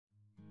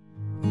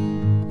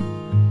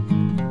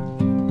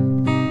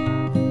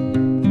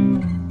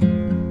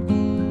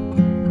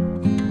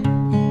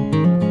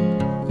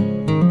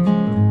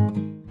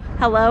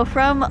Hello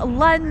from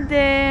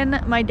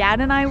London. My dad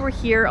and I were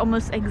here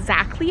almost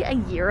exactly a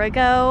year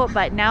ago,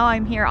 but now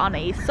I'm here on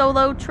a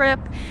solo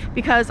trip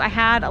because I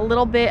had a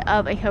little bit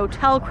of a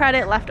hotel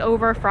credit left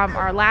over from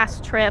our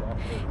last trip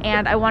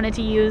and I wanted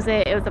to use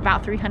it. It was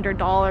about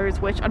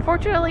 $300, which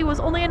unfortunately was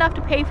only enough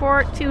to pay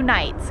for 2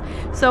 nights.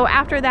 So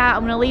after that,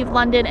 I'm gonna leave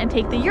London and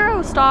take the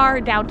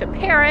Eurostar down to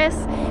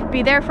Paris,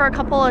 be there for a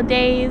couple of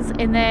days,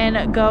 and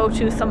then go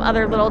to some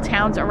other little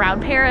towns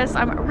around Paris.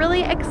 I'm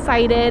really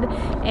excited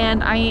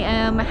and I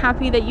am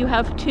happy that you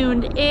have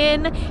tuned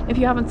in. If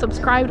you haven't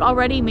subscribed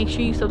already, make sure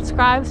you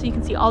subscribe so you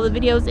can see all the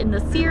videos in the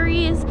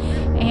series,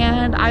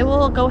 and I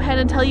will go ahead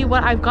and tell you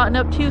what I've gotten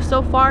up to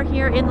so far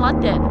here in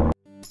London.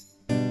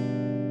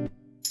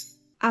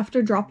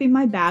 After dropping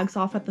my bags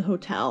off at the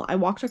hotel, I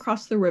walked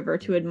across the river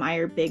to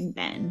admire Big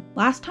Ben.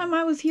 Last time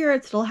I was here,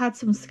 it still had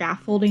some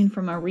scaffolding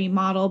from a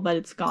remodel, but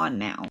it's gone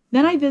now.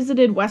 Then I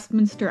visited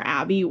Westminster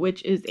Abbey,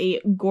 which is a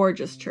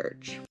gorgeous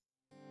church.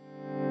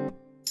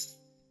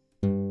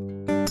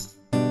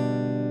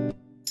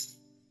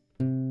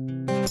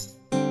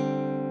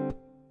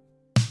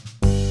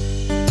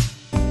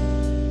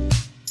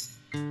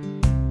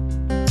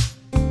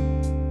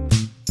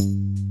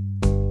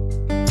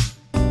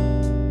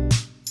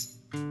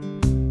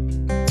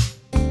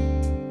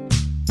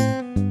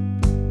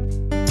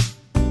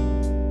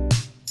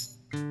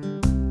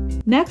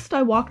 Next,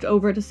 I walked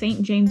over to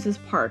St. James's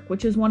Park,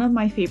 which is one of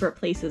my favorite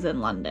places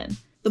in London.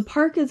 The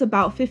park is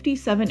about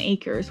 57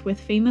 acres with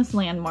famous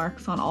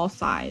landmarks on all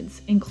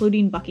sides,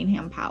 including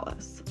Buckingham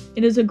Palace.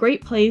 It is a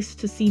great place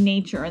to see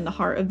nature in the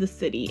heart of the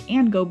city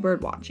and go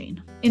birdwatching.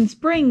 In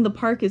spring, the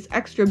park is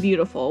extra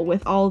beautiful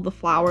with all of the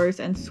flowers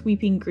and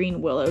sweeping green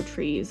willow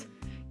trees.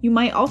 You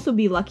might also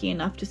be lucky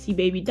enough to see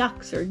baby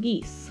ducks or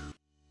geese.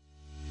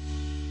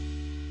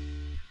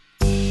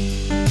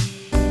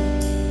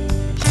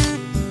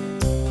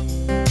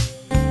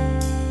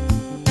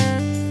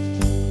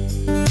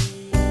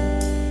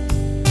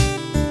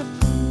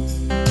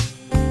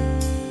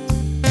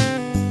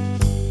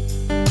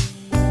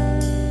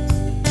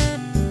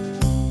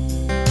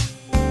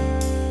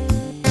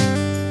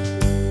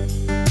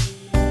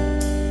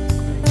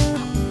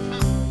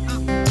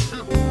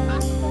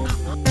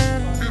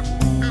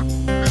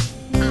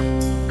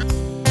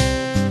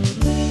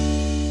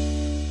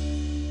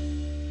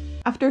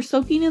 After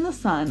soaking in the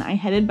sun, I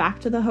headed back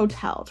to the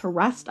hotel to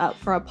rest up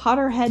for a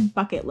Potterhead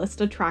bucket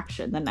list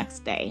attraction the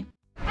next day.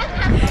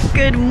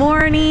 Good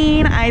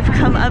morning! I've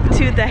come up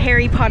to the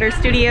Harry Potter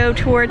studio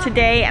tour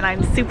today and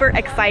I'm super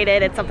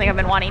excited. It's something I've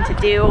been wanting to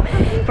do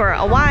for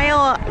a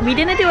while. We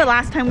didn't do it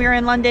last time we were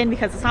in London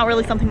because it's not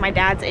really something my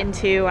dad's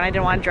into and I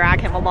didn't want to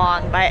drag him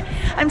along, but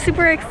I'm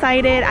super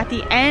excited. At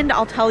the end,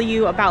 I'll tell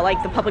you about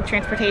like the public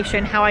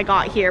transportation, how I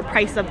got here,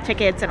 price of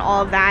tickets and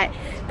all of that.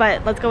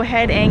 But let's go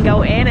ahead and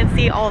go in and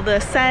see all the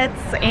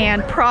sets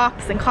and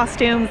props and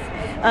costumes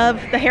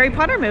of the Harry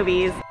Potter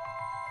movies.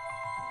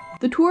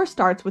 The tour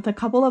starts with a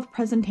couple of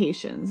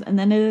presentations, and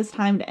then it is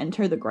time to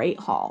enter the Great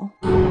Hall.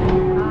 Perfect.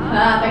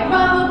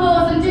 Round of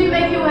applause and do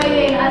make your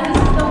way in, as this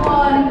is the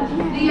one,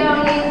 the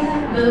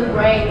only, the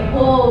Great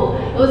Hall.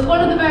 It was one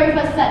of the very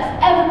first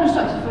sets ever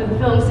constructed for the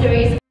film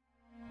series.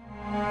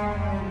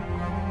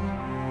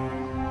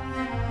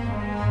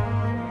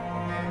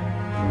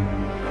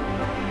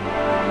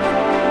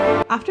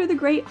 After the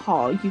Great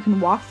Hall, you can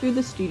walk through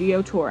the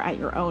studio tour at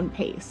your own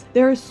pace.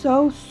 There is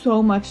so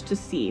much to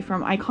see,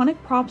 from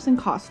iconic props and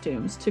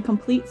costumes to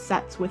complete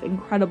sets with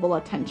incredible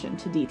attention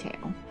to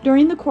detail.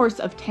 During the course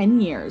of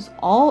 10 years,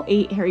 all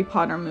 8 Harry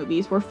Potter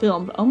movies were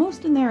filmed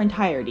almost in their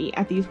entirety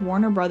at these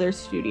Warner Brothers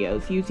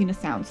studios using a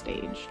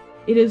soundstage.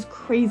 It is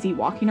crazy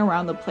walking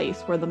around the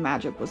place where the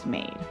magic was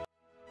made.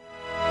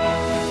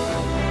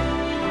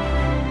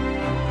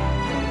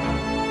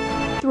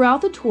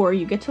 Throughout the tour,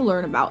 you get to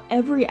learn about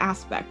every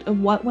aspect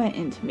of what went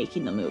into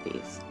making the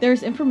movies.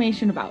 There's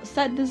information about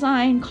set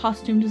design,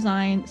 costume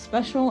design,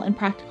 special and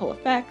practical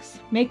effects,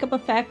 makeup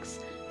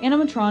effects,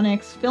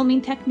 animatronics,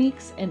 filming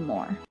techniques, and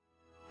more.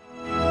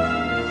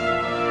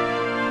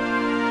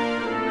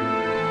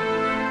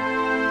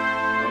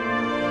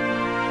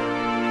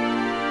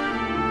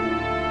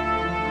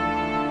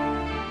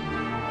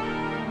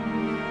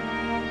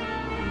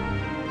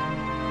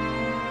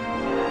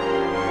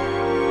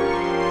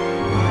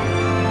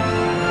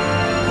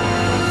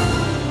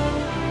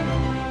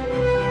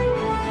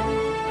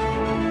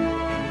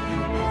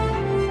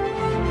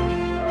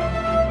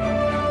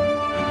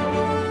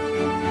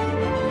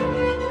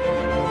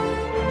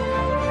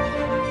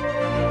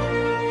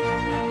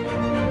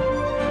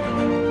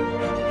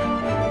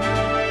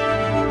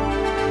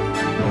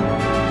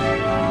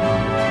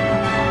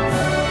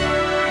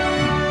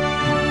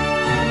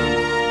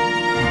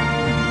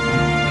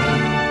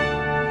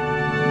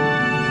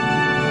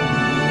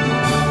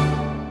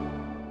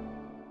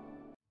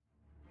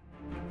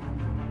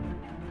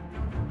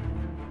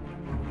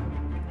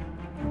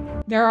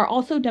 There are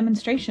also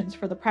demonstrations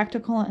for the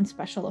practical and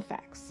special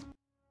effects.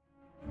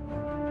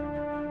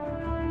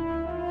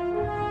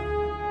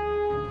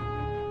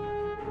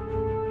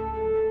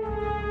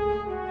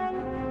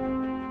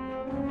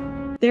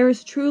 There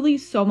is truly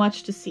so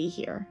much to see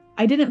here.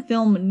 I didn't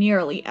film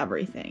nearly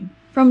everything.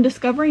 From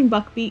discovering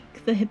Buckbeak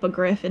the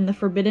Hippogriff in the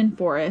Forbidden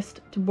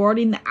Forest to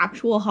boarding the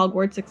actual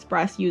Hogwarts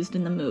Express used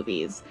in the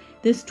movies,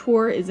 this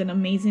tour is an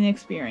amazing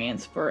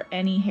experience for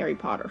any Harry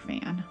Potter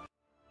fan.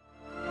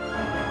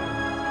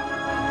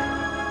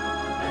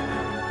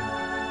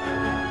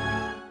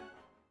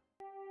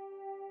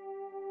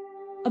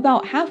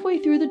 About halfway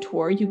through the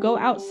tour, you go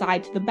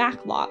outside to the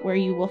Backlot, where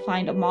you will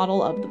find a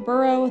model of the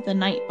Burrow, the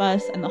Night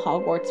Bus, and the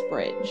Hogwarts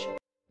Bridge.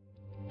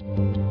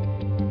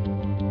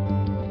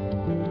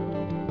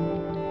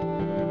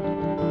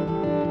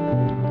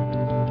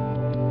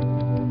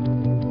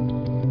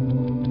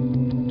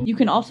 You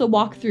can also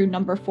walk through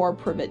number 4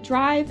 Privet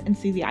Drive and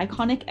see the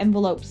iconic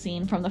envelope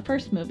scene from the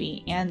first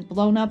movie and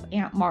blown up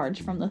Aunt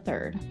Marge from the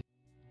third.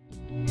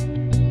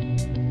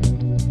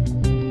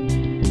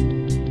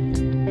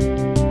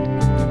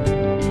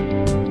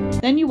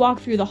 Then you walk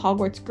through the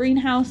Hogwarts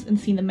greenhouse and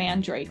see the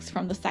mandrakes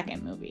from the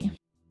second movie.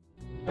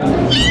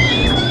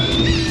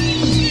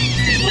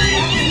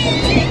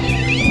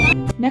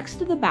 Next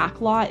to the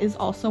Backlot is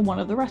also one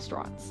of the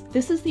restaurants.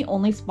 This is the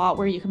only spot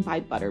where you can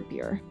buy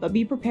butterbeer, but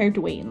be prepared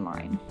to wait in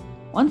line.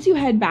 Once you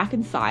head back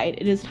inside,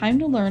 it is time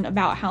to learn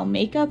about how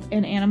makeup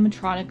and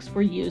animatronics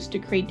were used to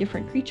create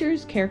different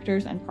creatures,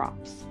 characters, and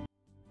props.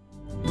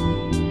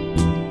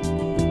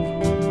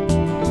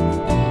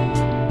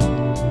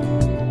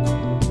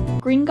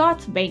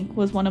 Gringotts Bank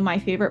was one of my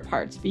favorite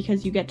parts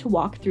because you get to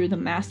walk through the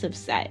massive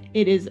set.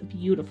 It is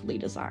beautifully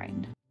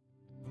designed.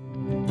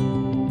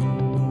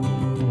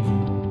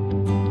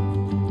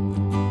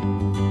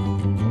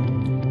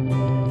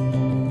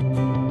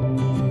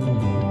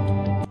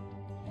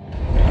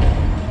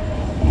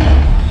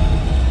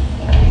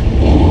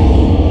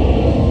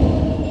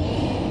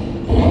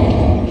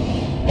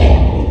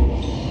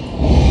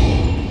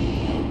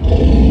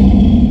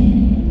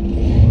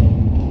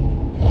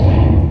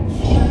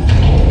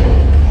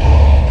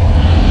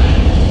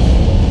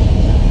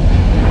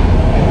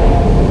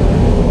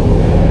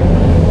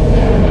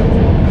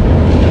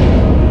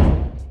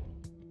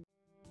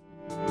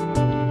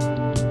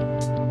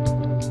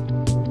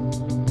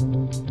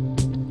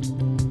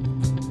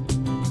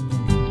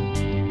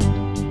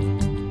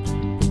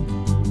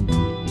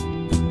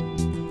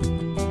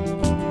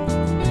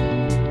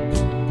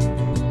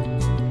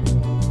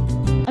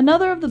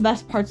 Another of the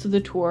best parts of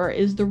the tour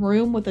is the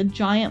room with a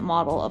giant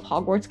model of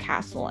Hogwarts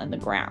Castle and the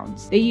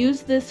grounds. They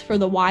use this for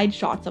the wide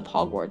shots of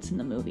Hogwarts in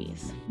the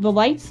movies. The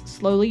lights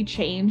slowly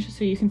change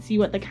so you can see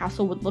what the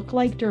castle would look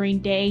like during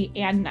day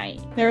and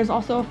night. There is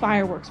also a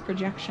fireworks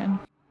projection.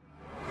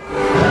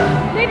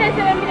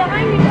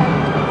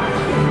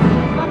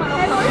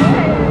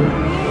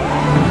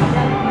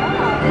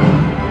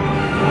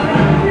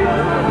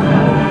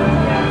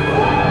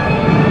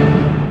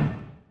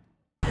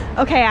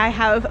 Okay, I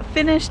have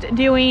finished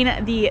doing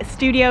the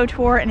studio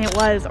tour and it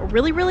was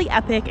really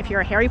epic. If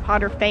you're a Harry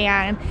Potter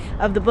fan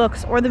of the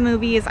books or the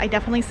movies, I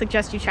definitely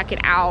suggest you check it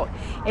out.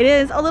 It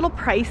is a little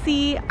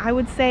pricey, I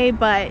would say,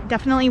 but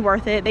definitely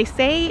worth it. They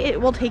say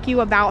it will take you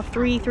about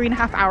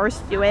 3.5 hours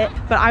to do it,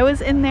 but I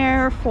was in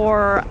there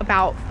for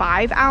about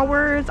 5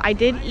 hours. I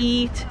did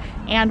eat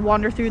and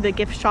wander through the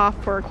gift shop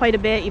for quite a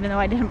bit, even though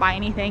I didn't buy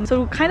anything.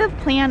 So kind of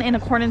plan in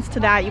accordance to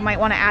that. You might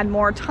want to add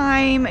more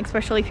time,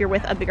 especially if you're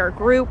with a bigger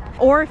group,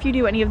 or if you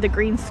do any of the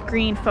green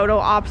screen photo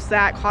ops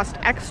that cost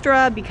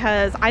extra,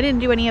 because I didn't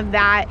do any of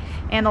that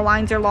and the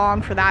lines are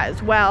long for that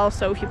as well.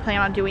 So if you plan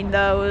on doing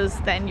those,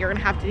 then you're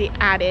gonna have to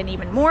add in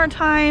even more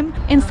time.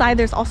 Inside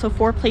there's also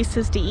 4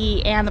 places to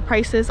eat and the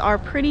prices are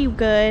pretty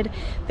good.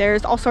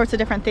 There's all sorts of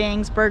different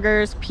things,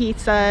 burgers,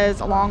 pizzas,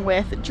 along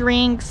with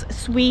drinks,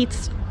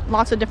 sweets,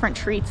 lots of different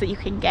treats that you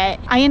can get.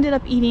 I ended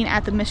up eating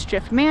at the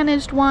Mischief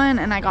Managed one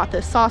and I got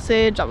this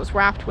sausage that was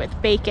wrapped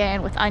with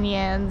bacon, with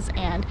onions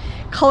and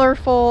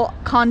colorful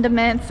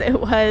condiments. It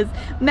was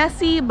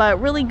messy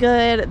but really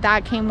good.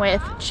 That came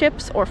with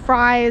chips or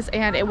fries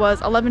and it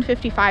was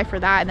 $11.55 for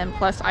that, and then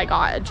plus I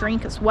got a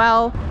drink as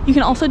well. You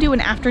can also do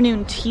an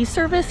afternoon tea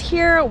service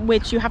here,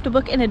 which you have to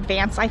book in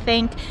advance, I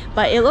think,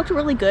 but it looked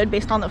really good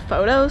based on the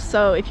photos.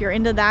 So if you're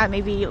into that,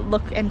 maybe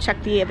look and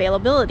check the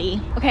availability.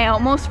 Okay, I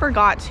almost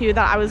forgot too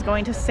that I was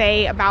going to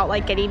say about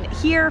like getting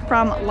here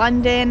from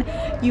London.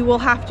 You will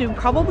have to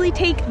probably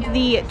take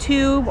the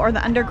tube or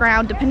the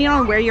underground depending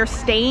on where you're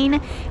staying,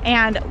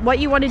 and what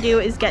you want to do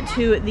is get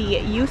to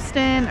the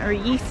Euston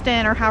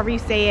or however you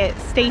say it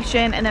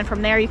station, and then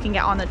from there you can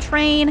get on the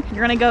train.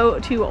 You're gonna go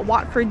to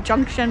Watford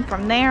Junction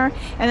from there,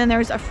 and then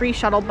there's a free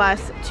shuttle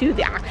bus to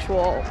the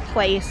actual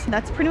place.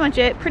 That's pretty much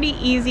it. Pretty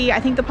easy. I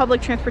think the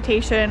public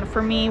transportation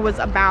for me was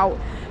about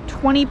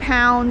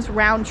 £20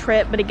 round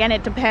trip, but again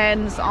it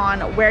depends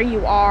on where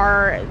you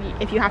are,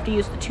 if you have to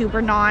use the tube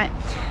or not,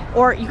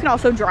 or you can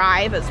also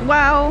drive as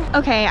well.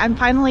 Okay, I'm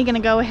finally gonna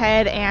go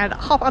ahead and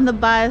hop on the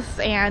bus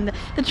and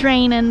the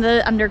train and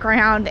the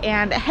underground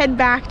and head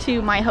back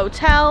to my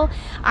hotel.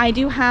 I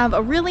do have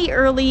a really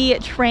early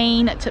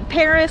train to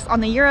Paris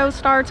on the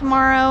Eurostar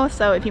tomorrow,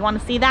 so if you want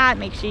to see that,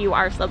 make sure you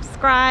are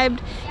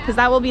subscribed because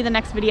that will be the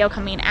next video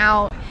coming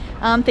out.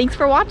 Thanks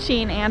for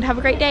watching and have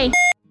a great day.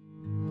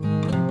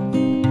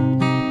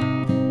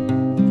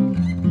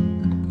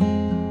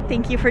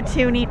 Thank you for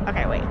tuning.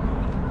 Okay, wait.